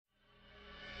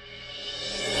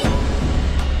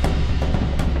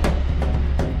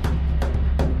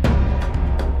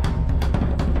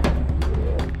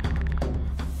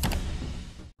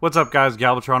What's up guys,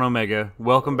 GalvetronOmega.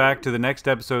 Welcome back to the next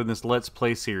episode in this Let's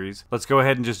Play series. Let's go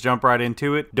ahead and just jump right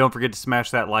into it. Don't forget to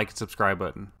smash that like and subscribe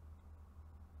button.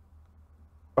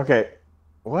 Okay,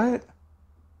 what?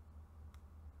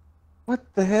 What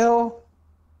the hell?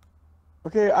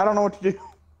 Okay, I don't know what to do.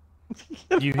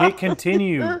 You hit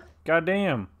continue.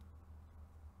 Goddamn.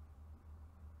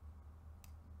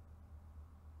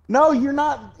 No, you're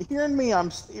not hearing me.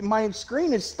 My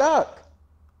screen is stuck.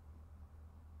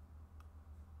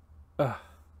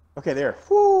 Okay, there.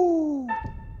 Whoo!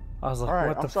 I was like, right,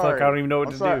 what the I'm fuck? sorry. I don't even know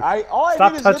what to do. All I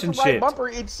Stop did is touching hit the right shit.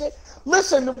 bumper.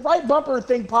 Listen, the right bumper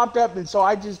thing popped up, and so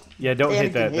I just Yeah, don't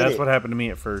hit that. That's what happened. happened to me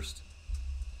at first.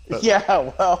 But Yeah,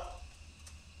 well.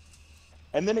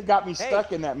 And then it got me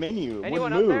stuck in that menu. It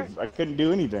wouldn't move. I couldn't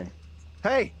do anything.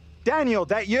 Hey, Daniel,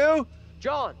 that you?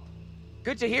 John,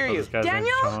 good to hear oh, you. this guy's name's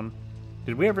Sean.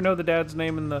 Did we ever know the dad's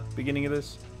name in the beginning of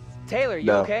this? Taylor, you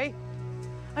No. okay?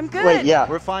 I'm good. Wait, yeah.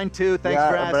 We're fine too, thanks yeah,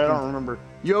 for but asking. I don't remember.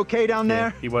 You okay down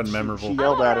there? He wasn't memorable. She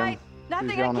yelled at him. Right.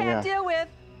 Nothing I yelling, can't deal with.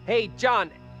 Hey, John,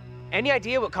 any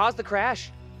idea what caused the crash?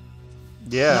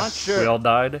 Yeah, Not sure. we all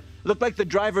died. Looked like the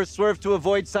driver swerved to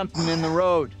avoid something in the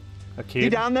road. A kid. You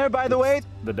down there, by the way?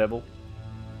 The devil.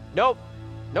 Nope,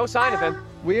 no sign of him.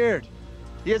 Weird.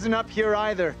 He isn't up here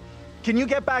either. Can you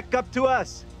get back up to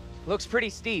us? Looks pretty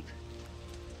steep.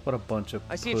 What a bunch of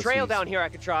I see a trail pussies. down here I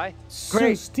could try. So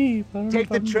Great. steep. I don't know Take if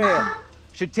the I'm- trail.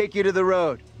 Should take you to the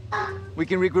road. We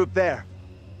can regroup there.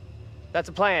 That's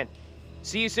a plan.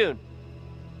 See you soon.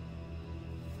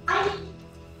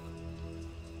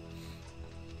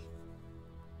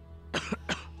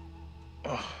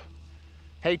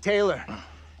 Hey, Taylor,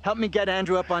 help me get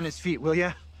Andrew up on his feet, will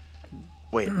ya?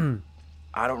 Wait,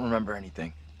 I don't remember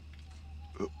anything.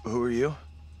 Who are you?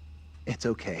 It's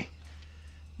okay.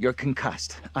 You're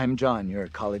concussed. I'm John, you're a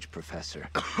college professor.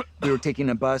 We were taking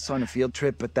a bus on a field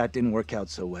trip, but that didn't work out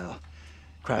so well.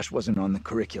 Crash wasn't on the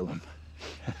curriculum.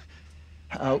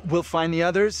 We'll find the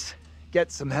others,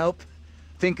 get some help.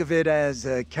 Think of it as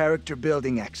a character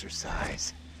building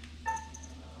exercise.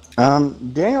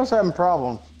 Daniel's having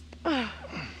problems.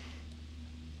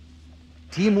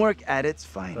 Teamwork at its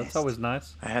finest. That's always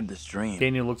nice. I had this dream.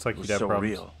 Daniel looks like It was he'd have so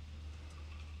problems. real.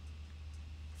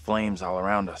 Flames all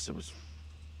around us. It was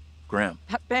grim.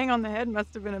 That bang on the head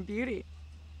must have been a beauty.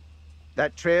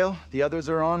 That trail the others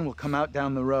are on will come out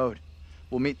down the road.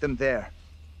 We'll meet them there.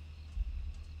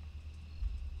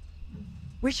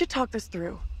 We should talk this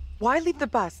through. Why leave the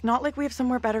bus? Not like we have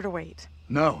somewhere better to wait.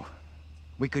 No.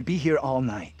 We could be here all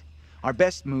night. Our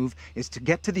best move is to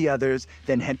get to the others,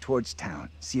 then head towards town.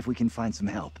 See if we can find some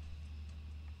help.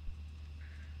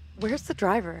 Where's the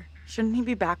driver? Shouldn't he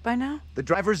be back by now? The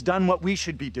driver's done what we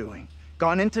should be doing.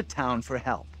 Gone into town for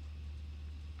help.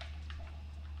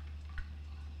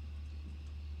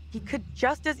 He could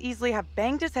just as easily have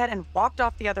banged his head and walked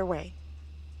off the other way.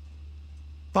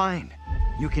 Fine.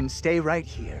 You can stay right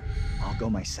here. I'll go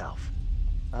myself.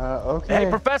 Okay. Hey,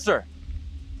 Professor!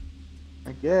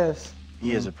 I guess.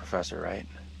 He is a professor, right?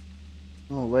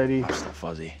 Oh, lady. I'm still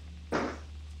fuzzy.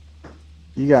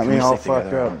 You got Can me we all stick together?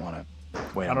 fucked I up. don't want to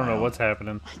wait I on don't my know own. what's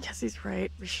happening. I guess he's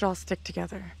right. We should all stick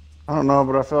together. I don't know,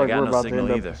 but I feel like got we're no about to signal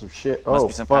end up either. with some shit. Must Oh,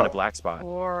 be some fuck. kind of black spot.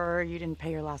 Or you didn't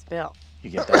pay your last bill. You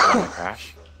get that from the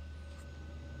crash?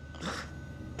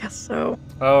 Guess so.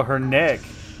 Oh, her neck.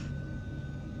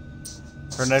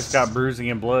 Her neck's got bruising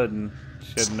and blood, and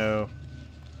she didn't know.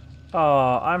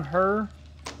 Oh, I'm her.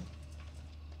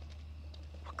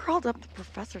 What crawled up the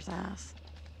professor's ass?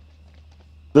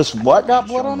 This what got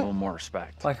Show blood him a on little it? more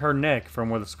respect. Like her neck from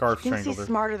where the scarf Thinks strangled he's her.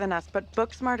 smarter than us, but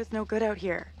book smart is no good out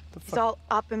here. He's all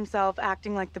up himself,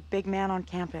 acting like the big man on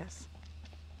campus.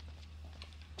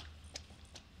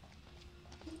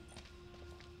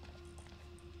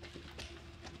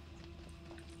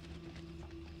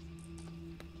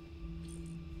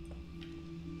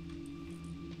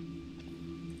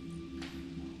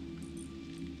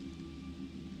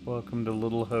 Welcome to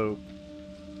Little Hope.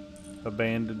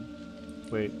 Abandoned.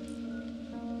 Wait.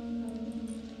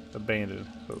 Abandoned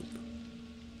Hope.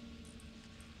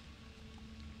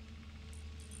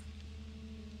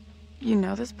 You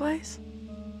know this place?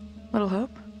 Little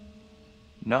Hope?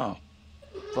 No.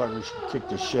 Fuck, we should kick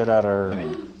the shit out of I her.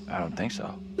 mean, I don't think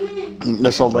so.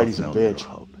 This old lady's a No, bitch.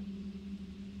 Hope.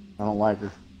 I don't like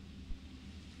her.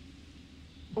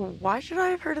 Why should I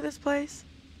have heard of this place?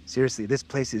 Seriously, this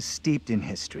place is steeped in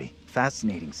history.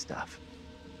 Fascinating stuff.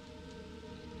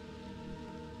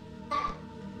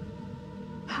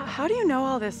 How do you know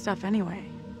all this stuff anyway?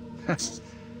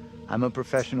 I'm a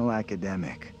professional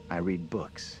academic. I read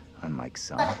books, unlike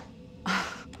some.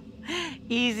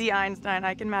 Easy, Einstein.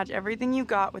 I can match everything you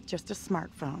got with just a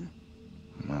smartphone.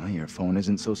 Well, Well, your phone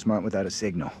isn't so smart without a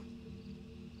signal.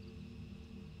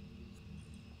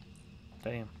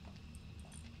 Damn.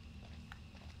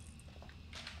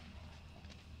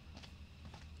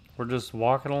 We're just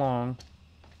walking along.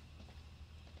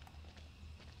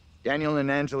 Daniel and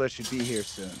Angela should be here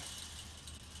soon.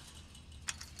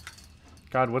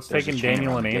 God, what's There's a taking chain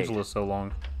Daniel around and the gate. Angela so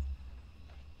long?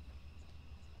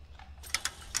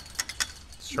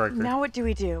 Striker. Now what do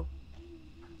we do?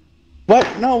 What?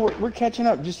 No, we're catching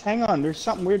up. Just hang on. There's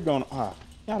something weird going on. Ah,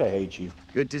 God, I hate you.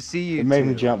 Good to see you. It made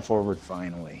me two. jump forward.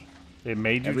 Finally. It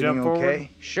made you Everything jump forward? okay?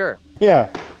 Sure, Yeah.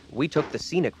 we took the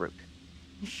scenic route.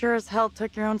 You sure as hell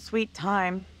took your own sweet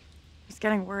time. I was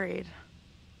getting worried.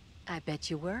 I bet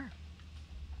you were.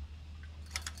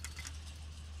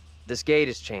 This gate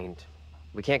is chained.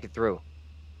 We can't get through.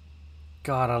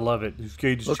 God, I love it. This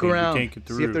gate is Look chained. around. We can't get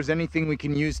through. See if there's anything we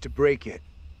can use to break it.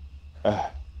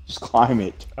 Just climb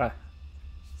it.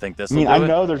 Think this I will mean, do I it?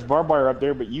 know there's barbed wire up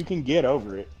there, but you can get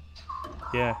over it.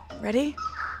 Yeah. Ready?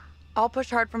 I'll push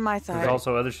hard from my There's side.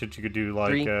 also other shit you could do, like,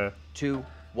 3, 2,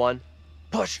 1,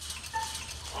 push!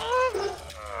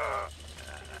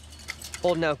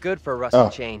 Holding out good for a rusty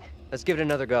chain. Let's give it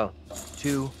another go.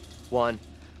 2, 1,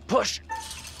 push!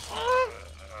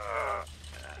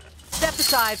 Step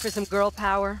aside for some girl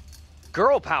power.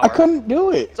 Girl power! I couldn't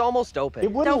do it. It's almost open.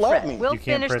 It wouldn't Don't let fret. me. We'll You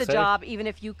can't finish the press A? job even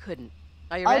if you couldn't.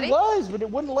 Are you I ready? was, but it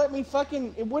wouldn't let me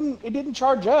fucking. It didn't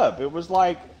charge up. It was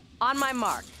like. On my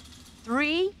mark.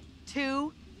 3,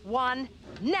 2, 1,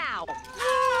 now!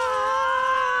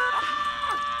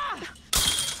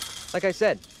 Like I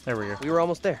said, there we go. we were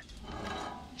almost there.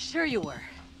 Sure you were.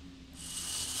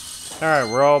 Alright,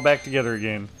 we're all back together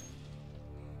again.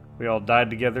 We all died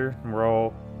together, and we're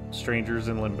all strangers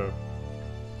in limbo.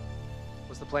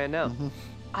 What's the plan now?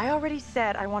 I already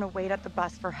said I want to wait at the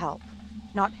bus for help,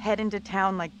 not head into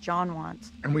town like John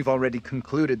wants. And we've already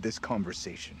concluded this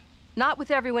conversation. Not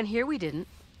with everyone here, we didn't.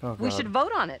 Oh, We God. should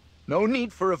vote on it. No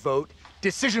need for a vote.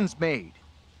 Decisions made.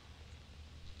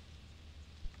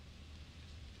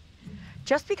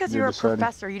 Just because You're you're a deciding.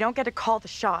 professor, you don't get to call the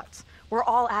shots. We're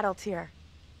all adults here.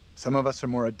 Some of us are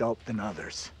more adult than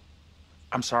others.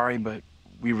 I'm sorry, but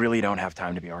we really don't have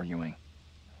time to be arguing.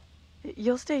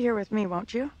 You'll stay here with me,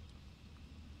 won't you?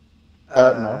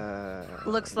 No.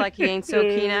 Looks like you ain't so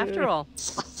keen after all.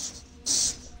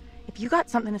 If you got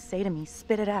something to say to me,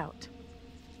 spit it out.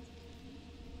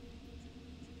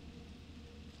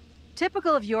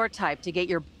 Typical of your type to get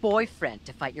your boyfriend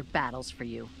to fight your battles for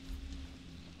you.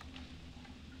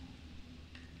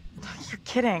 You're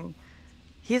kidding.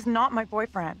 He's not my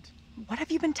boyfriend. What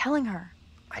have you been telling her?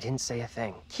 I didn't say a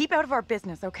thing. Keep out of our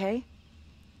business, okay?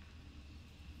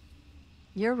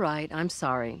 You're right, I'm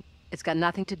sorry. It's got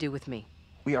nothing to do with me.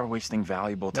 We are wasting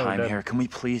valuable No, it time doesn't. here. Can we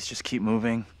please just keep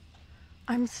moving?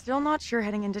 I'm still not sure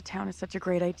heading into town is such a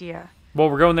great idea. Well,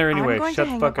 we're going there anyway. I'm going Shut to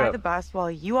the hang fuck out by up. the bus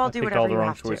while you all I do picked whatever all the you wrong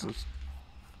have to. choices.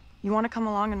 You want to come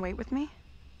along and wait with me?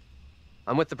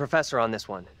 I'm with the professor on this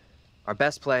one. Our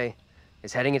best play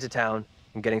is heading into town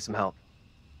and getting some help.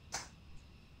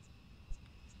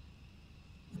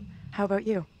 How about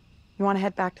you? You want to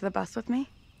head back to the bus with me?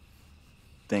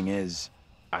 Thing is,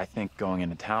 I think going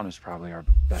into town is probably our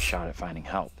best shot at finding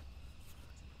help.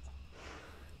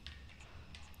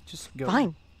 Just go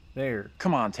Fine. there.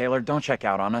 Come on, Taylor, don't check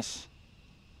out on us.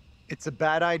 It's a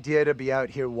bad idea to be out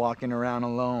here walking around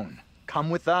alone. Come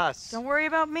with us. Don't worry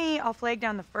about me. I'll flag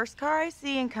down the first car I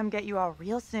see and come get you all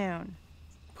real soon.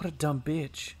 What a dumb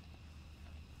bitch.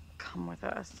 Come with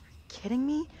us. Are you kidding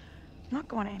me? I'm not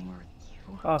going anywhere with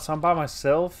you. Oh, so I'm by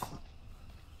myself?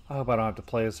 I hope I don't have to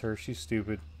play as her. She's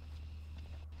stupid.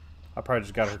 I probably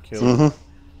just got her killed.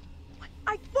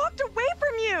 I walked away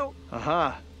from you!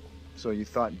 Aha. So you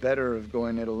thought better of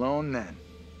going it alone then?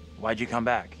 Why'd you come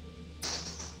back?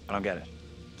 I don't get it.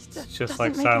 It's just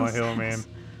like Doesn't make Silent any Hill, man.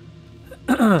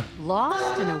 sense.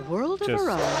 Lost in a world of Just-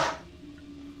 her own.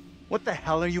 What the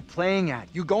hell are you playing at?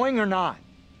 You going or not?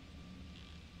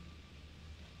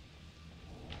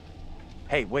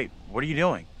 Hey, wait, what are you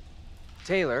doing?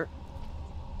 Taylor,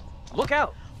 look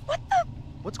out! What the?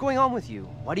 What's going on with you?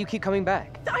 Why do you keep coming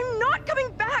back? I'm not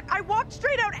coming back! I walked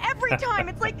straight out every time!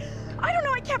 It's like, I don't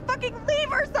know, I can't fucking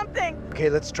leave or something! Okay,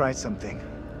 let's try something.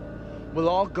 We'll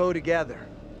all go together.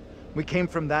 We came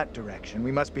from that direction.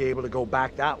 We must be able to go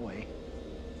back that way.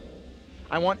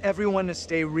 I want everyone to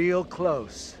stay real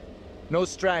close. No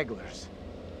stragglers.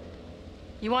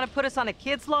 You want to put us on a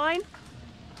kid's line?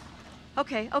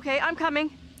 Okay, I'm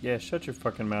coming. Yeah, shut your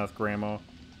fucking mouth, Grandma.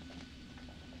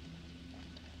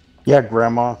 Yeah,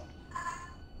 Grandma.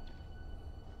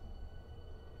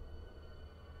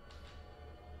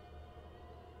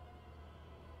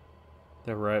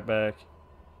 They're right back.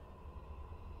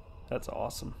 That's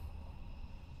awesome.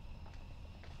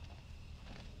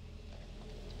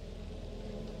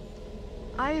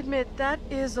 I admit, that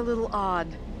is a little odd.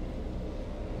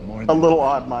 More A than little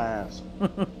odd, my ass.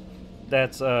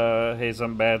 That's, hey,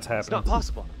 something bad's happening. It's not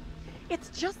possible. It's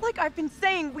just like I've been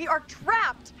saying. We are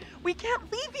trapped. We can't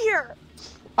leave here.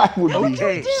 I would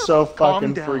Okay, be so calm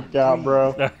fucking down, freaked out,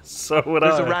 bro. So would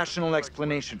There's I. a rational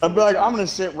explanation for I'd be like, what's I'm gonna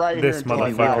sit right here This until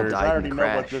I motherfucker die, 'cause died I in already the know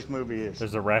what crash. this movie is.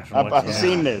 There's a rational I've explanation.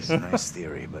 seen this. Nice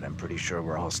theory, but I'm pretty sure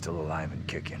we're all still alive and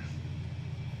kicking.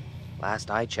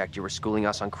 Last I checked, you were schooling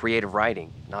us on creative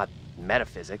writing, not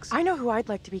metaphysics. I know who I'd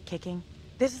like to be kicking.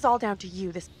 This is all down to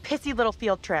you, this pissy little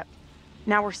field trip.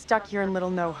 Now we're stuck here in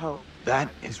Little No Hope. That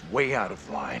is way out of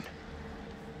line.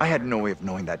 I had no way of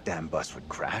knowing that damn bus would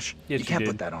crash. Yes, you can't you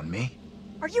put did. that on me.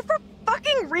 Are you for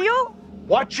fucking real?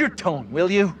 Watch your tone,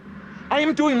 will you? I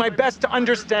am doing my best to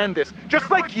understand this, just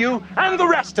like you and the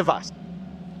rest of us.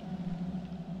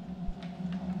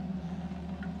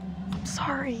 I'm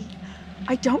sorry.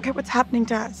 I don't get what's happening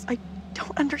to us. I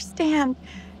don't understand.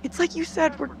 It's like you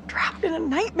said, we're trapped in a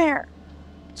nightmare.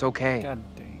 It's okay. God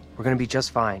dang. We're gonna be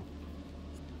just fine.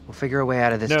 We'll figure a way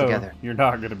out of this No, together. you're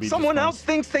not gonna be. Someone just else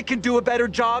thinks they can do a better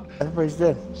job? Everybody's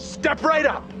dead. Step right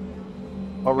up.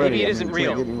 Already. Maybe it I isn't mean,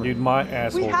 real. it's getting- Dude, my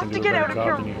asshole We have can to do a get better out of job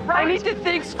here than you. right I need to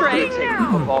think straight.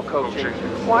 now. Football coaching.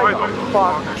 Why the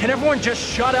fuck? Can everyone just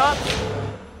shut up?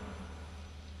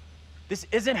 This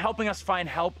isn't helping us find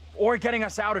help or getting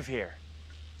us out of here.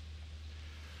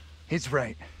 He's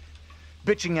right.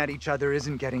 Bitching at each other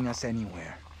isn't getting us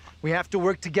anywhere. We have to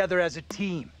work together as a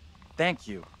team. Thank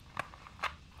you.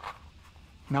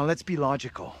 Now let's be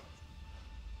logical.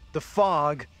 The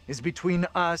fog is between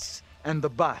us and the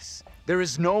bus. There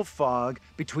is no fog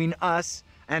between us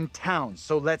and town,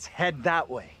 so let's head that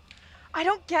way. I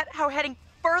don't get how heading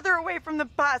further away from the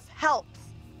bus helps.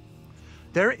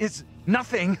 There is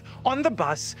nothing on the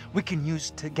bus we can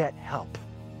use to get help.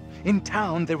 In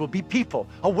town, there will be people,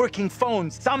 a working phone,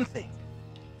 something.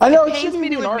 I know It it pains shouldn't me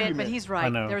be to an admit, argument. but he's I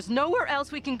right. know. There's nowhere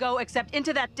else we can go except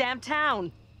into that damn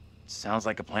town. Sounds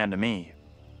like a plan to me.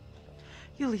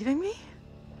 You leaving me?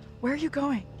 Where are you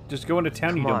going? Just go into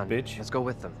town, you Come dumb on, bitch. let's go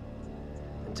with them.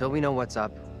 Until we know what's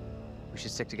up, we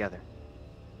should stick together.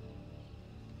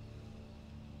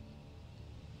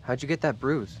 How'd you get that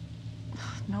bruise?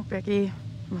 No biggie.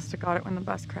 Must have got it when the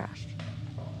bus crashed.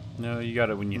 No, you got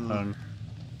it when you hung.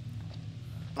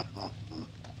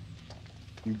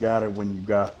 You got it when you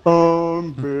got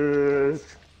hung, bitch.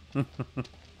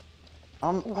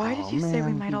 Why did you say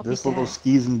we might all be This little dead?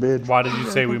 skeezing bitch. Why did you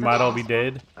really say we think might that's all be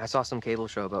possible? dead? I saw some cable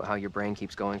show about how your brain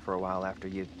keeps going for a while after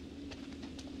you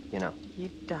know, You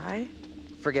die?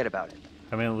 forget about it.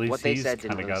 I mean, at least What they he's said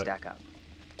didn't kind of really got it. stack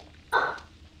up.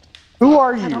 Who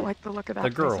are I don't you? like the look of that The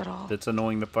place girl at all. that's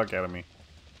annoying the fuck out of me.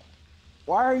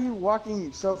 Why are you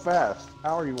walking so fast?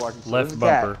 How are you walking so Left There's a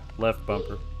cat. bumper. Left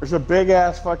bumper. There's a big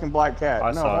ass fucking black cat. I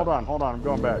No, saw it. hold on, I'm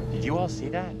going back. Did you all see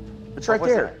that? It's right What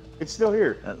was there. that? It's still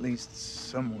here. At least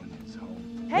someone is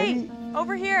home. Hey, Maybe-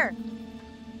 over here.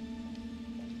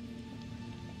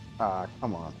 Ah,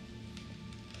 come on.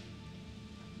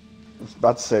 I was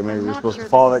about to say maybe I'm we're not supposed sure to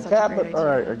follow this that is such a cat, but great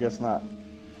alright, idea. I guess not.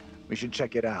 We should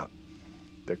check it out.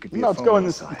 There could be No, a let's phone go in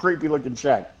this inside. creepy looking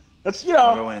shack. That's, you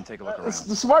I'll know, go in and take a look it's around.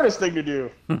 the smartest thing to do.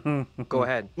 Go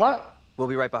ahead. What? We'll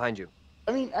be right behind you.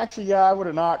 I mean, actually, yeah, I would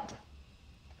have knocked.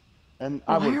 And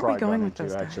I Why would are have we probably going gone with into,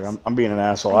 those actually. guys? I'm being an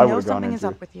asshole. I I would know have gone something into. is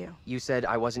up with you. You said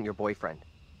I wasn't your boyfriend.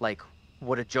 Like,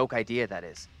 what a joke idea that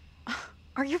is.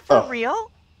 Are you for Oh,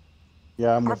 real?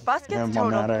 Yeah, I'm Our with bus gets him on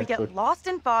totaled, that, we actually. get lost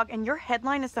in fog, and your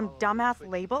headline is some dumbass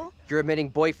label? You're admitting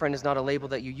boyfriend is not a label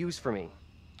that you use for me.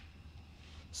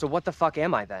 So what the fuck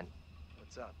am I then?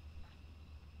 What's up?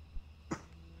 I'm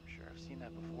sure I've seen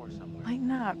that before somewhere.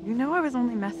 Lighten up. You know I was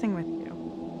only messing with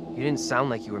you. You didn't sound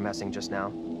like you were messing just now.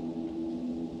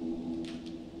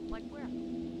 Like where?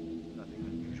 Nothing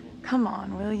unusual. Come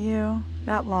on, will you?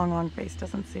 That long face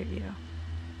doesn't suit you.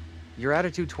 Your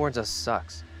attitude towards us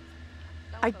sucks.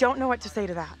 I don't know what to say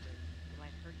to that.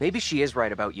 Maybe she is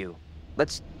right about you.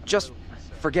 Let's just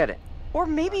forget it. Or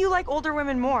maybe you like older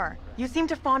women more. You seem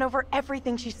to fawn over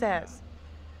everything she says.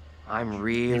 I'm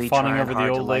really fawning trying over the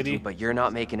hard to old like lady? you, but you're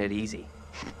not making it easy.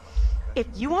 If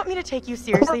you want me to take you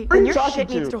seriously, Who are then you your talking shit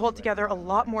needs to? to hold together a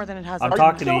lot more than it has. I'm up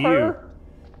talking to still you. her?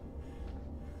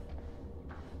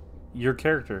 Your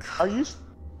character. Are you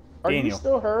Daniel.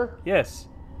 still her? Yes.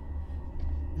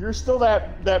 You're still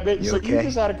that bitch. You So you okay?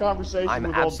 just had a conversation I'm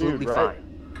with old absolutely dude, right?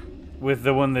 fine. With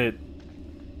the one that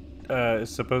is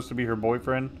supposed to be her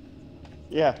boyfriend.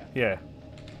 Yeah. Yeah.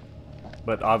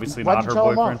 But obviously Why'd not you her tell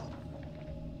him boyfriend. off?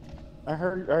 I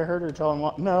heard her tell him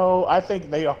off. No, I think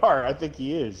they are. I think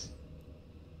he is.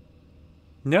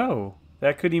 No,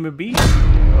 that couldn't even be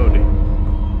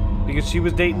Odie. Because she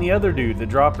was dating the other dude that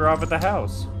dropped her off at the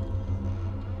house.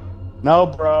 No,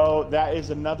 bro, that is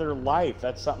another life.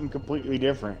 That's something completely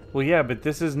different. Well, yeah, but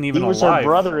this isn't even He a was life. her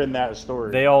brother in that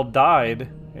story. They all died,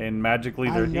 and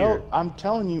magically they're here. I'm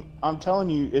telling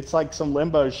you, it's like some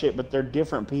limbo shit, but they're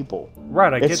different people.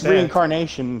 Right, I get that. It's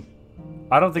reincarnation.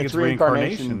 I don't think it's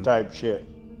reincarnation type shit.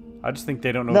 I just think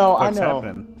they don't know what the fuck's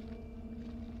happening.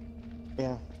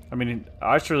 Yeah. I mean,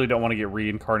 I surely don't want to get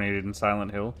reincarnated in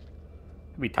Silent Hill.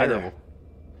 It'd be terrible.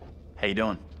 How you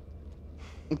doing?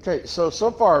 Okay, so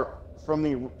far from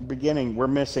the beginning, we're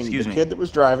missing Excuse the me. kid that was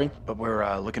driving, But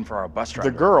we're looking for our bus driver.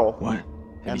 the girl, What? Have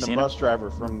and you the seen bus him? driver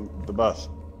from the bus.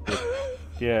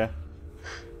 Yeah.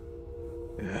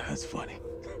 Yeah, that's funny.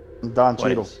 Don What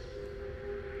Cheadle. is?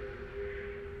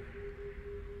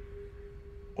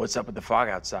 What's up with the fog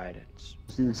outside? It's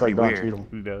He looks like pretty Don weird. Cheadle.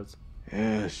 Who does?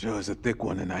 Yeah, sure is a thick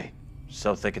one tonight.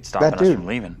 So thick it's stopping us dude. from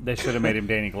leaving. They should have made him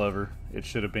Danny Glover. It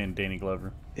should have been Danny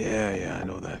Glover. Yeah, I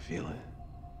know that feeling.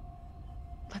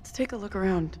 Let's take a look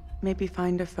around. Maybe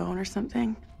find a phone or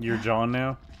something. You're John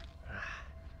now?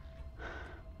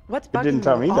 What's It bugging didn't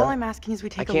tell me All that. I'm asking is we I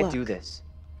take a look. can't do this.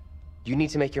 You need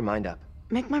to make your mind up.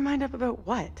 Make my mind up about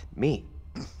what? Me.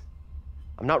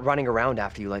 I'm not running around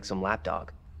after you like some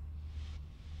lapdog.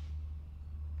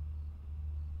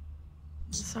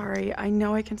 Sorry, I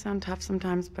know I can sound tough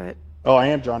sometimes, but Oh, I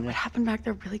am John. what Yeah. happened back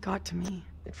there really got to me.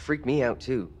 It freaked me out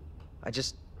too. I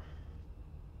just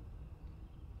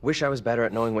wish I was better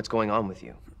at knowing what's going on with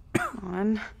you. Come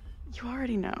on. You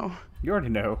already know. You already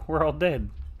know. We're all dead.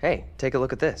 Hey, take a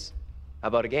look at this. How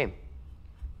about a game?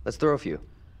 Let's throw a few.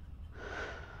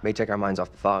 May take our minds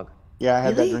off the fog. Yeah, I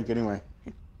had that Really? drink anyway.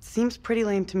 Seems pretty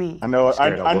lame to me. I know. I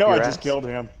Scared I'll know. whoop I your just ass. killed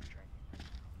him.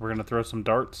 We're gonna throw some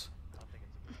darts.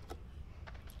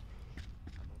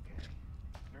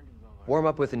 Warm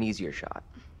up with an easier shot.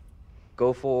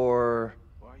 Go for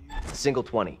single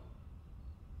 20.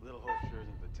 Little Hope sure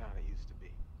isn't the town it used to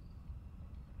be.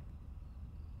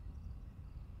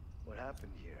 What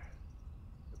happened here?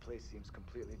 The place seems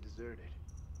completely deserted.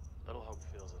 Little Hope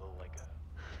feels a little like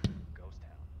a ghost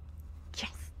town.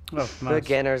 Yes. Oh, nice.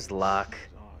 Beginner's luck.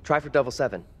 Try for double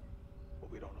 7.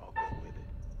 But we don't all go with it.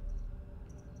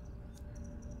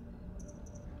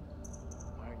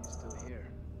 Why are you still here?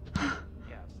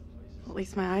 At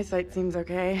least my eyesight seems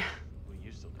okay.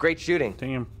 Great shooting.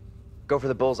 Damn. Go for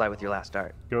the bullseye with your last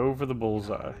dart. Go for the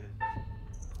bullseye.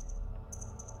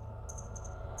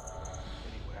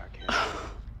 Anywhere I can.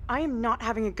 I am not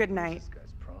having a good night. This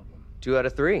guy's problem. 2 out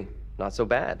of 3. Not so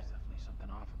bad. Definitely something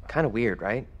off about Kind of weird,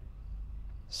 right?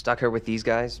 Stuck her with these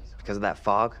guys because of that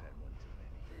fog.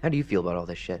 How do you feel about all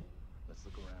this shit? Let's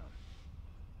look around.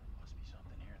 There must be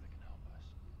something here that can help us.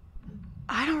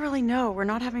 I don't really know. We're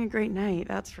not having a great night,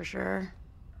 that's for sure.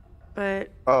 But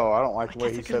Oh, I don't like I the way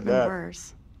guess he it could have said been that.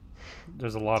 worse.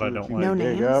 There's a lot I don't like. No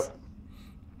Dig names. up.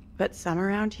 But some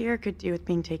around here could do with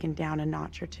being taken down a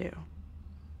notch or two.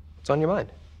 What's on your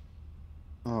mind?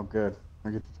 Oh, good. I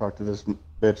get to talk to this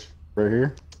bitch right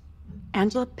here.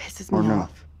 Angela pisses Or me no.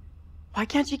 off. Why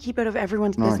can't you keep out of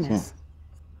everyone's No, I business?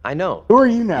 I know. Who are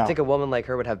you now? I think a woman like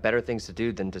her would have better things to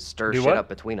do than to stir Do shit what? up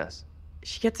between us.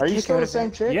 She gets a Are you kick still out the of same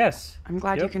it. chick? Yes. I'm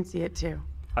glad you Yep. can see it too.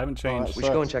 I haven't changed. We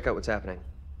should go and check out what's happening.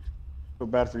 Feel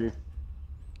bad for you.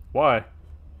 Why?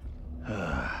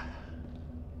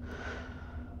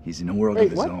 He's in a world Wait,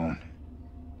 of his what? own.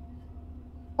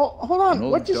 Oh, hold on. An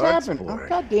old What just darts happened? Oh, board.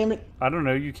 God damn it. I don't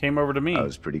know. You came over to me. I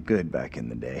was pretty good back in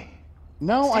the day.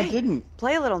 No, I Stay. didn't.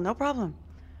 Play a little, no problem.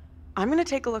 I'm gonna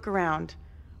take a look around.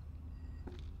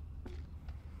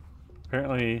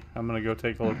 Apparently, I'm gonna go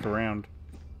take a look around.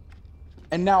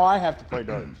 And now I have to play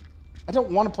darts. I don't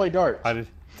want to play darts. I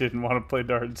didn't want to play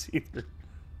darts either.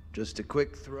 Just a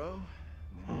quick throw.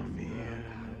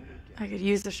 I could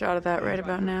use a shot of that right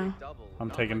about now.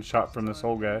 I'm taking a shot from this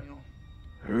old guy.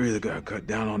 I really gotta cut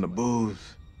down on the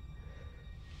booze.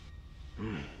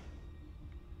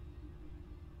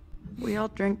 We all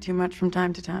drink too much from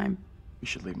time to time. We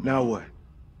should leave. Now what?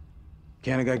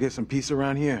 Can't I gotta get some peace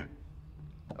around here?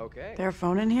 Okay. There a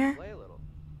phone in here? Play a little.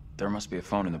 There must be a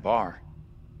phone in the bar.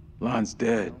 Lon's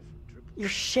dead. You're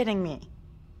shitting me.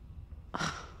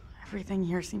 Ugh, everything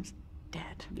here seems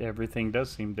dead. Everything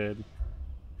does seem dead.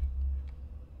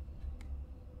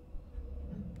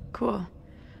 Cool.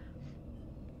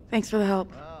 Thanks for the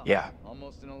help. Yeah.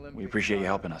 Almost an Olympic We appreciate you shot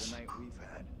helping the us. night we've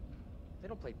had. They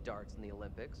don't play darts in the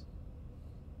Olympics.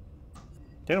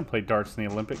 They don't play darts in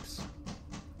the Olympics.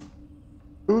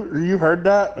 Ooh, you heard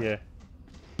that? Yeah.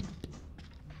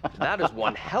 That is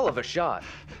one hell of a shot.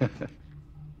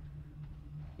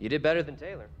 You did better than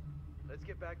Taylor. Let's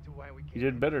get back to why we You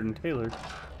did better than Taylor.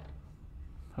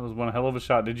 That was one hell of a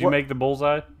shot. Did you make the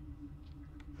bullseye?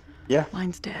 Yeah.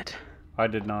 Mine's dead. I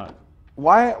did not.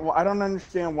 Why? I don't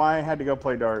understand why I had to go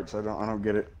play darts. I don't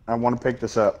get it. I want to pick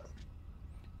this up.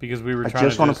 Because we were I trying to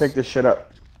just want to pick this shit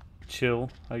up.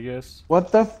 Chill, I guess.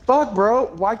 What the fuck, bro?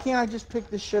 Why can't I just pick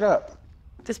this shit up?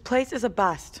 This place is a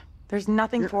bust. There's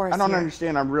nothing for us I don't here.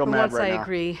 understand. I'm real For mad once, right I now.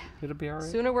 agree. It'll be alright.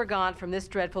 Sooner we're gone from this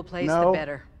dreadful place, No. the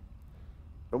better.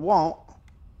 It won't.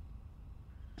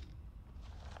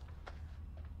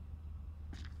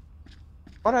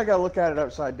 Why do I gotta look at it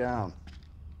upside down?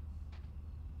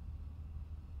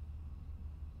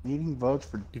 Needing votes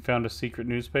for You found a secret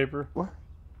newspaper? what?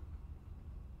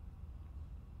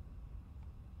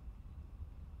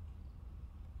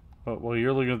 Oh, well,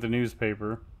 you're looking at the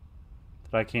newspaper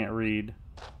that I can't read.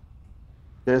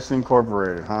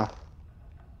 Disincorporated, huh?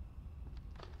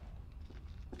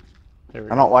 There we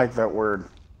I go. don't like that word.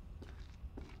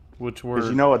 Which Because word?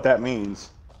 you know what that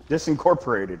means.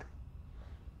 Disincorporated.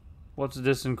 What's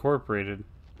disincorporated?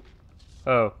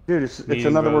 Oh. Dude, it's Meeting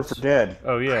another word votes. for dead.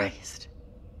 Oh, yeah. Christ.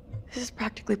 This is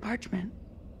practically parchment.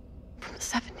 From the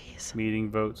 70s. Meeting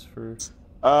votes for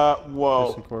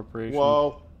Whoa. disincorporation.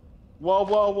 Whoa. Whoa,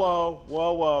 whoa, whoa,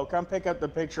 whoa, whoa. Come pick up the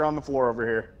picture on the floor over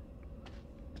here.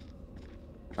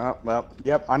 Oh, well,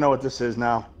 yep, I know what this is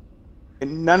now.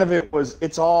 And none of it was,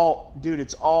 it's all, dude,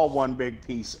 it's all one big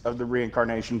piece of the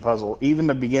reincarnation puzzle. Even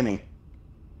the beginning.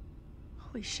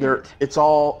 Holy shit. It's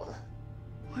all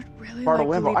Would really part like of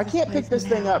to limbo. leave I can't place pick this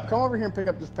thing now. up. Come over here and pick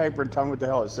up this paper and tell me what the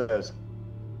hell it says.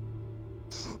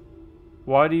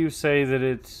 Why do you say that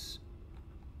it's...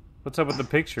 What's up with the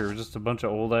picture? Just a bunch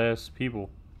of old-ass people.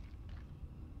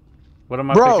 What am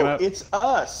I picking Bro, up? it's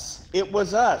us. It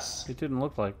was us. It didn't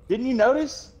look like... Didn't you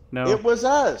notice? No. It was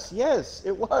us. Yes,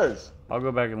 it was. I'll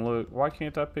go back and look. Why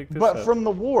can't I pick this But up? from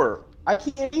the war, I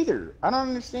can't either. I don't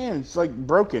understand. It's like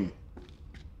broken.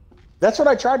 That's what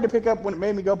I tried to pick up when it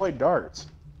made me go play darts.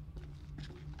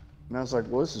 And I was like,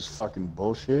 well, this is fucking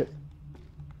bullshit.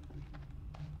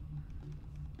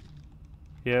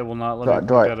 Yeah, it will not let Do me I- pick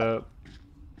do I- that up.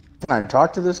 Can I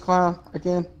talk to this clown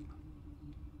again?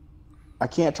 I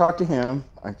can't talk to him.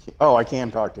 Oh, I can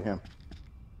talk to him.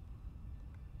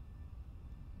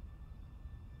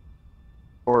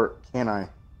 Or can I?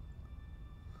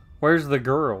 Where's the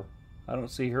girl? I don't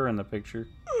see her in the picture.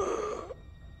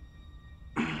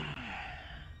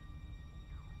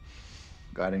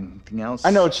 Got anything else?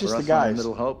 I know, it's just for the us guys. on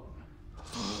Little Hope.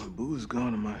 Booze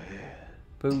gone to my head.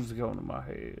 Booze going to my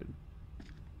head.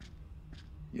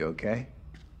 You okay?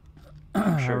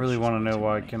 I sure really it's want to just know too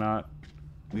why I many. cannot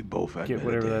We both had get better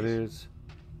whatever that days. is.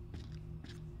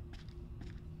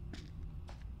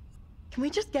 Can we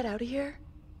just get out of here?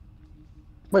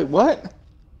 Wait, what?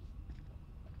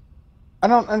 I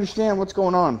don't understand what's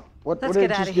going on. What Let's did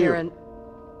get it out just of here do? and...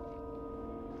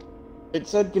 It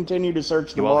said continue to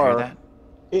search the You all bar. hear that?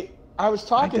 I was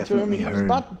talking to him and he was heard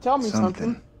about to tell me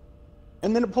something,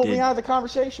 and then it pulled me Did- out of the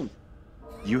conversation.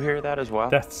 You hear that as well?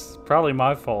 That's probably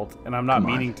my fault, and I'm not Come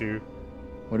on. meaning to.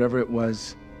 Whatever it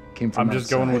was, came from I'm just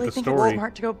outside. going with Really the think story. it's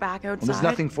smart to go back outside? Well, there's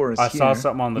nothing for us I here. saw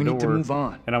something on the we door. need to move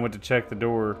on. And I went to check the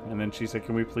door, and then she said,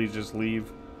 "Can we please just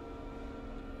leave?"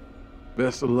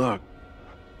 Best of luck.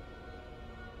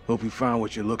 Hope you found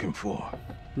what you're looking for.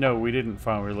 No, we didn't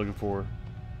find what we were looking for.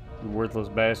 You worthless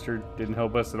bastard didn't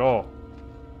help us at all.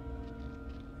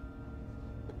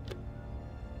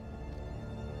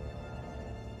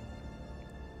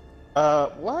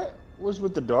 What was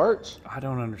with the darts? I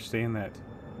don't understand that.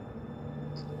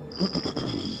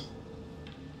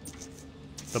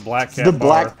 The black cat The bar.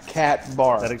 Black Cat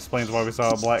Bar. That explains why we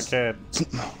saw a black cat.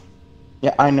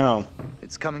 Yeah, I know.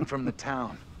 It's coming from the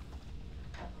town.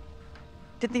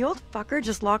 Did the old fucker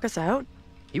just lock us out?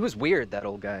 He was weird, that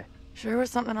old guy. Sure was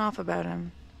something off about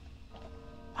him.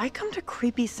 Why come to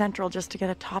Creepy Central just to get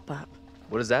a top-up?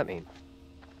 What does that mean?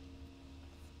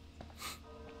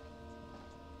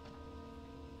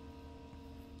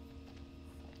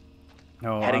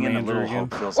 No, Heading I'm into Andrew Little again.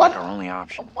 Hope feels What? like our only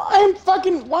option. Why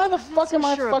the fuck am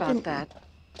I sure fucking about that.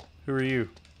 Who are you?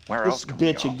 Where this else can we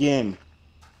bitch go? again?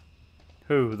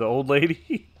 Who? The old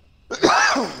lady?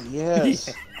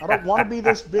 Yes. I don't want to be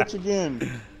this bitch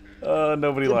again.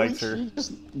 Nobody Can likes we- her. she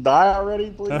just die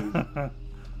already, please?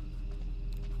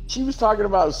 She was talking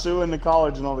about suing the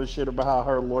college and all this shit about how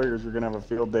her lawyers were gonna have a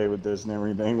field day with this and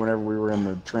everything whenever we were in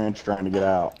the trench trying to get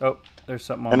out. Oh, there's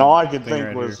something on And the all I could thing think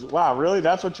right was, here. wow, really?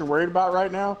 That's what you're worried about right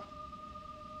now?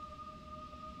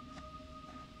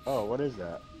 Oh, what is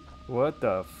that? What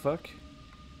the fuck?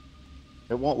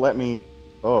 It won't let me.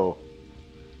 Oh.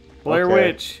 Blair Okay.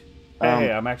 Witch! Hey, Um,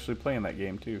 hey, I'm actually playing that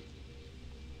game too.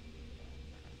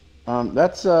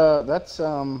 That's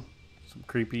Some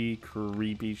creepy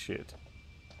shit.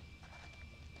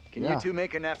 Can Yeah. you two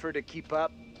make an effort to keep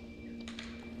up?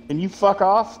 Can you fuck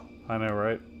off, I know,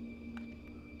 right?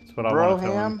 That's what I want to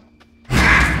tell Broham?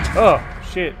 him. Oh,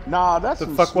 shit. Nah, that's The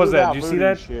some fuck was that? smooth Did you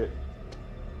out see voodoo that? Shit.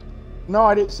 No,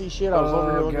 I didn't see shit. I was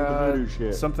over here looking at the voodoo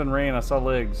shit. Something ran. I saw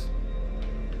legs.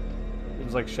 It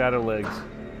was like shadow legs.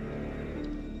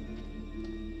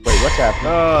 Wait, what's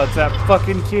happening? Oh, it's that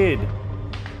fucking kid.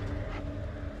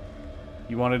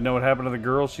 You wanted to know what happened to the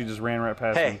girl? She just ran right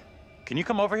past me. Hey, can you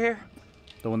come over here?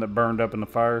 The one that burned up in the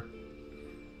fire.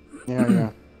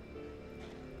 Yeah.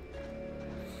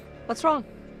 What's wrong?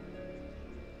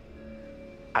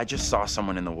 I just saw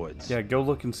someone in the woods. Yeah, go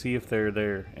look and see if they're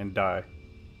there and die.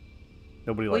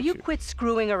 Nobody Will likes you quit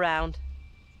screwing around?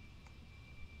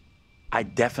 I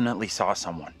definitely saw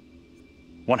someone.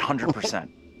 100%.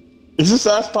 Is this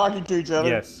us talking to each other?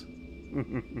 Yes.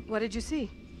 What did you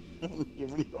see?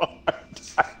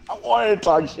 I wanted to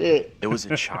talk shit. It was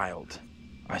a child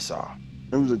I saw.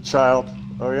 It was a child.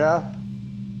 Oh, yeah?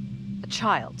 A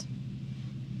child.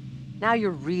 Now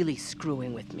you're really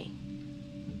screwing with me.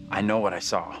 I know what I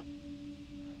saw.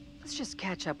 Let's just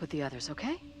catch up with the others,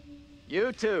 okay?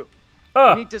 You two.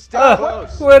 Oh, Need to stay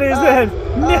close. what is that?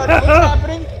 What's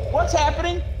happening? What's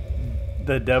happening?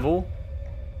 The devil?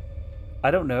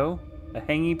 I don't know. A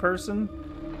hanging person?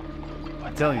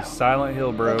 I'm telling you, Silent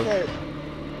Hill, bro. Okay.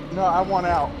 No, I want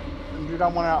out. Dude, I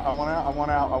want out. I want out. I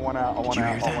want out. I want out. I want Did you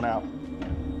out. hear I that? want out.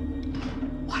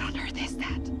 What on earth is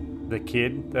that? The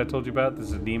kid that I told you about? This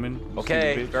is a demon.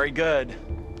 Okay, Stupid bitch. very good.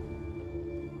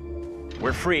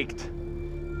 We're freaked.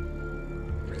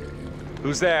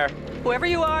 Who's there? Whoever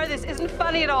you are, this isn't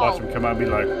funny at all. Watch him come out and be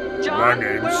like, John, my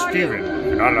name's where are Steven,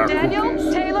 you? and I like Daniel?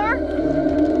 cookies. Taylor?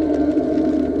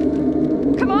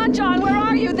 Come on, John, where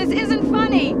are you? This isn't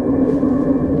funny.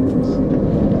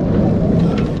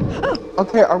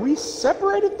 Okay, are we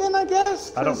separated then, I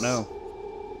guess? I don't know.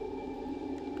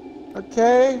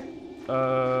 Okay.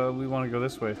 We want to go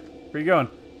this way. Where you going?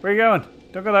 Where you going?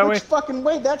 Don't go that way. Which fucking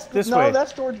way? That's the, This no, way.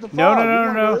 that's towards the fog. No, no, We no,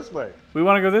 wanna no, go no. This way. We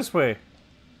want to go this way.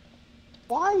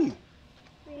 Why?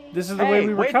 This is the Hey, way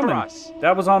we were wait for coming. us.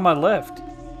 That was on my left.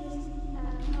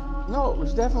 No, it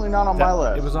was definitely not on my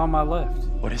left. It was on my left.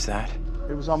 What is that?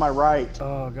 It was on my right.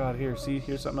 Oh god, here, see,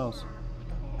 here's something else.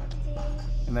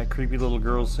 And that creepy little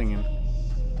girl's singing.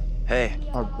 Hey,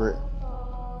 Oh, great.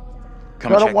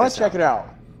 come No, I check don't want this to check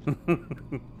out. it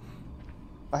out.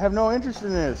 I have no interest in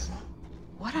this.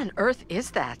 What on earth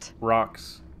is that?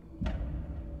 Rocks.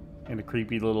 And a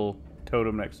creepy little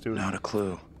totem next to it. Not a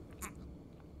clue.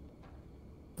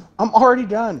 I'm already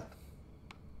done.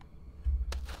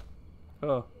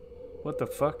 Oh, what the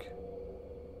fuck?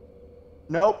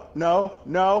 Nope, no.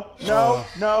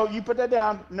 You put that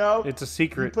down. No. It's a You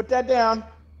secret. put that down.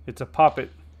 It's a poppet.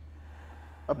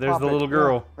 A There's the puppet. little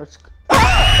girl. No, let's-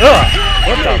 Ugh!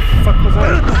 What the fuck was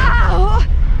that? Ow!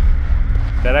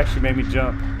 That actually made me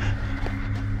jump.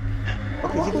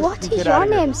 Okay, get this- What get is out your of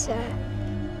here. name, sir?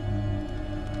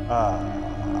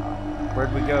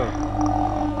 Where'd we go?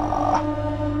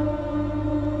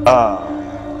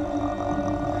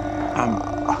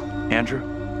 I'm Andrew.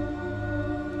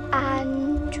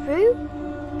 Andrew?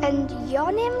 And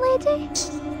your name, lady?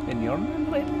 And your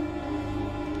name, lady?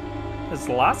 It's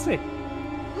Lassie.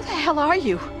 Who the hell are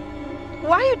you?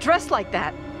 Why are you dressed like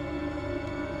that?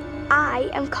 I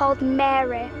am called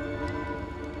Mary.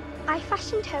 I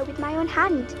fashioned her with my own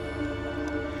hand.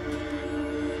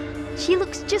 She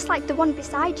looks just like the one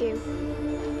beside you.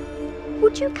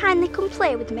 Would you kindly come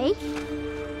play with me?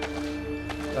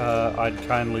 I'd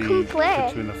kindly Come play.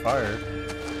 put you in the fire.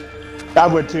 I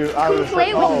would too. I would.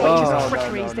 play with me. no, What no,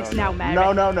 trickery no, is no, this no. now, Mary?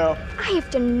 No, no, no. I have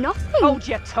done nothing. Hold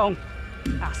your tongue.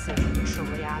 I see you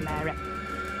truly are, Mary.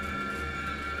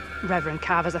 Reverend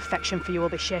Carver's affection for you will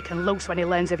be shaken loose when he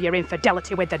learns of your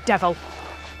infidelity with the devil.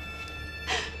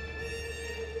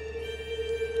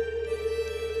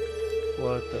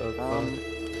 What the fuck?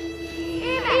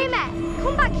 Amy,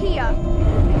 come back here.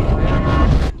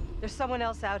 There's someone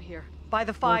else out here, by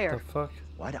the What fire. the fuck?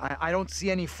 What? I don't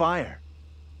see any fire.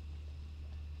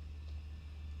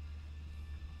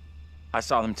 I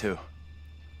saw them too.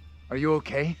 Are you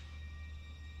okay?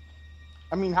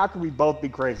 I mean, how could we both be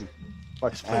crazy?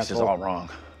 Fucking This place is asshole. all wrong.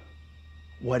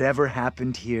 Whatever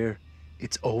happened here,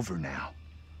 it's over now.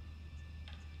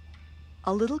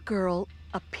 A little girl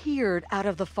appeared out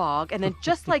of the fog, and then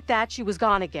just like that, she was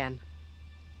gone again.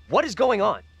 What is going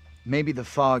on? Maybe the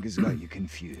fog has got you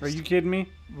confused. Are you kidding me?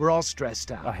 We're all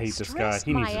stressed out. I hate this guy. Stress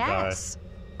He needs my to die. ass.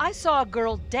 I saw a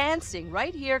girl dancing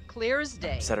right here, clear as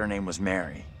day. Said her name was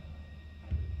Mary.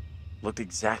 Looked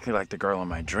exactly like the girl in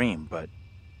my dream, but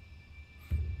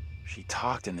She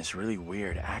talked in this really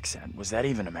weird accent. Was that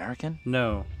even American?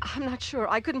 No. I'm not sure.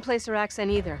 I couldn't place her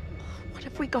accent either. What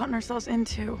have we gotten ourselves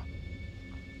into?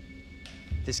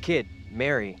 This kid,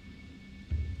 Mary,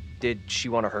 did she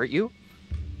want to hurt you?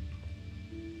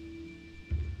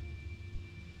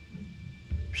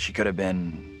 She could have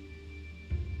been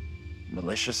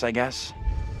malicious, I guess.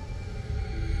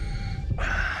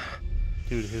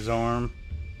 Dude, his arm.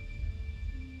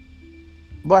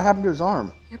 What happened to his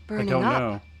arm? You're I burning don't up.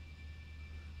 know.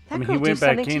 That I mean, girl he do went back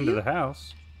something to into you? the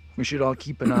house. We should all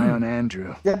keep an eye on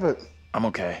Andrew. Yeah, but I'm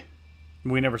okay.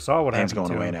 We never saw what Pain's happened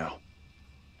going to away him. now.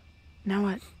 Now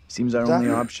what? Seems our Is that- only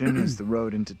option is the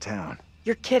road into town.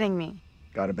 You're kidding me.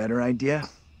 Got a better idea?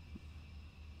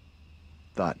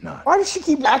 Thought not. why does she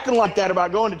keep acting like that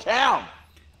about going to town?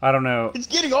 I don't know. It's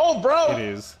getting old, bro. It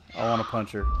is. I want to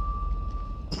punch her.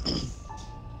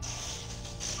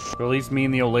 But at least me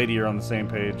and the old lady are on the same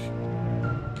page.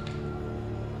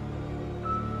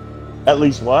 At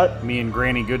least what? Me and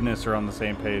Granny Goodness are on the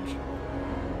same page.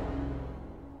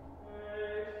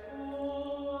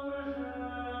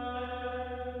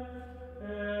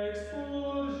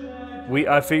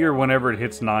 I figure whenever it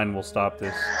hits 9, we'll stop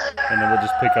this. And then we'll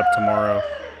just pick up tomorrow.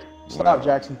 Stop,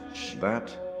 Jackson. That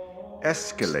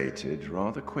escalated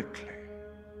rather quickly.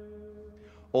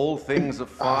 All things are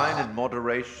fine in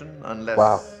moderation unless...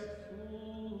 Wow.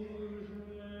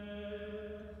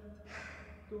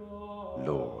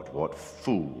 Lord, what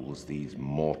fools these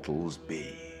mortals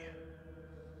be.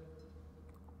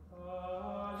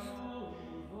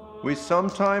 We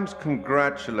sometimes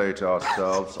congratulate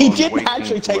ourselves He on didn't waking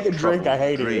actually to take a drink. I troubled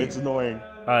hate it. dream. It's annoying.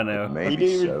 I know. He Maybe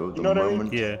didn't even, so, you know what I mean?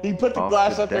 moment Yeah. He put the after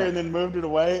glass up there death. and then moved it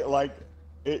away. Like,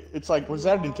 it's like, was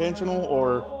that intentional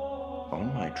or?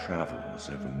 On my travels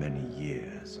over many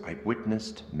years, I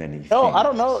witnessed many things. Hell, I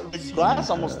don't know. The seen glass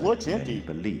and almost heard looks many empty.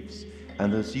 Beliefs,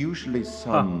 and there's usually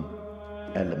some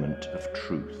element of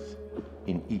truth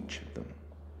in each of them.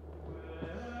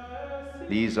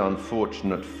 These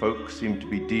unfortunate folk seem to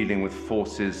be dealing with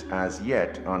forces as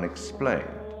yet unexplained.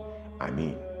 I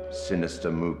mean,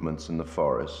 sinister movements in the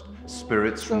forest,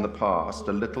 spirits from the past,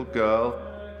 a little girl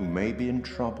who may be in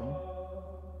trouble,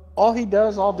 All he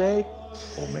does all day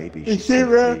or maybe is she sit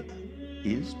around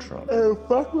simply is trouble. and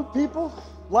fuck with people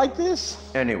like this.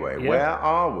 Anyway, Yeah. where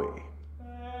are we?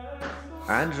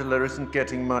 Angela isn't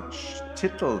getting much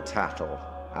tittle-tattle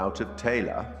out of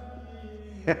Taylor.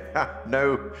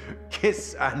 No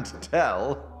kiss and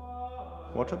tell.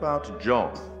 What about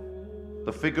John?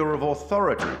 The figure of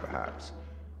authority, perhaps?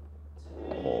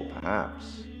 Or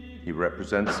perhaps he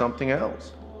represents something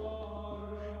else.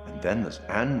 And then there's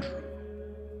Andrew.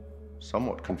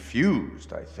 Somewhat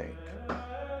confused, I think.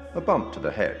 A bump to the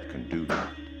head can do that.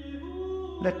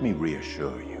 Let me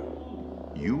reassure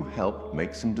you. You helped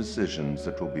make some decisions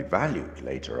that will be valued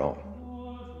later on.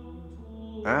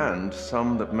 And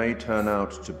some that may turn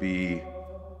out to be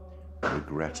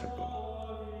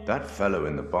regrettable. That fellow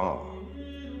in the bar,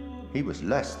 he was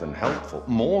less than helpful,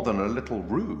 more than a little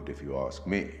rude, if you ask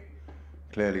me.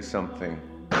 Clearly something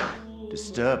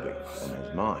disturbing on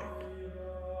his mind.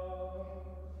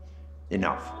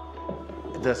 Enough.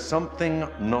 There's something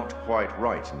not quite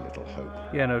right in Little Hope,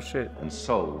 Yeah, no shit. and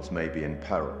souls may be in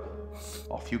peril.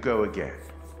 Off you go again.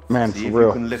 Man, See for if real.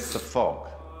 you can lift the fog.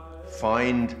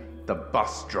 Find the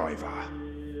bus driver.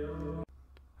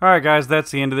 Alright guys,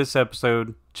 that's the end of this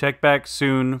episode. Check back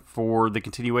soon for the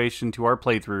continuation to our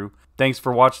playthrough. Thanks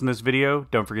for watching this video.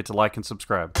 Don't forget to like and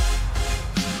subscribe.